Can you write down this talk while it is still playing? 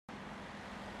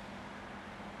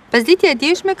Pasditia e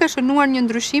dieshme ka shënuar një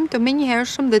ndryshim të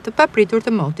menjëhershëm dhe të papritur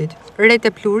të motit. Rreth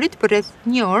e plurit për rreth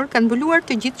një orë kanë mbuluar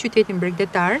të gjithë qytetin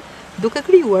bregdetar, duke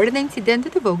krijuar edhe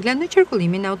incidente të vogla në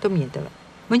qarkullimin e automjeteve.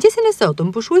 Mëngjesin e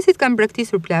sotëm, pushuesit kanë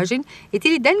braktisur plazhin, i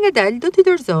cili dal ngadalë do t'i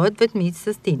dorëzohet vetmisë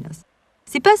së Stinës.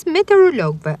 Sipas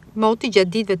meteorologëve, moti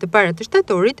gjatë ditëve të para të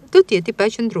shtatorit do të jetë i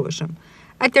paqëndrueshëm.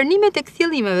 Alternimet e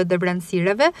kthjellimeve dhe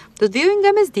vranësirave do të vijojnë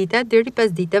nga mesdita deri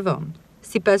pas dite vonë.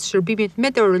 Sipas shërbimit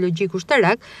meteorologjik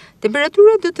ushtarak,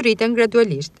 temperaturat do të rriten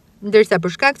gradualisht, ndërsa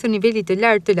për shkak të nivelit të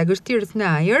lartë të lagështirës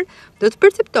në ajër, do të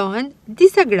perceptohen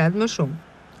disa gradë më shumë.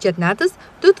 Gjatë natës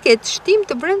do të ketë shtim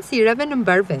të vranësirave në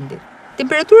mbar vendin.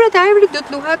 Temperaturat e ajrit do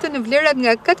të luhaten në vlerat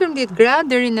nga 14 gradë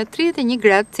deri në 31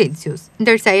 gradë Celsius,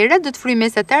 ndërsa era do të frymë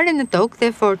mesatare në tokë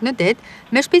dhe fort në det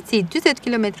me shpejtësi 40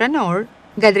 km/h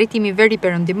nga drejtimi veri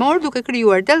perëndimor, duke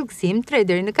krijuar dallgësim 3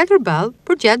 deri në 4 ballë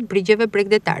për gjatë brigjeve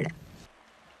bregdetare.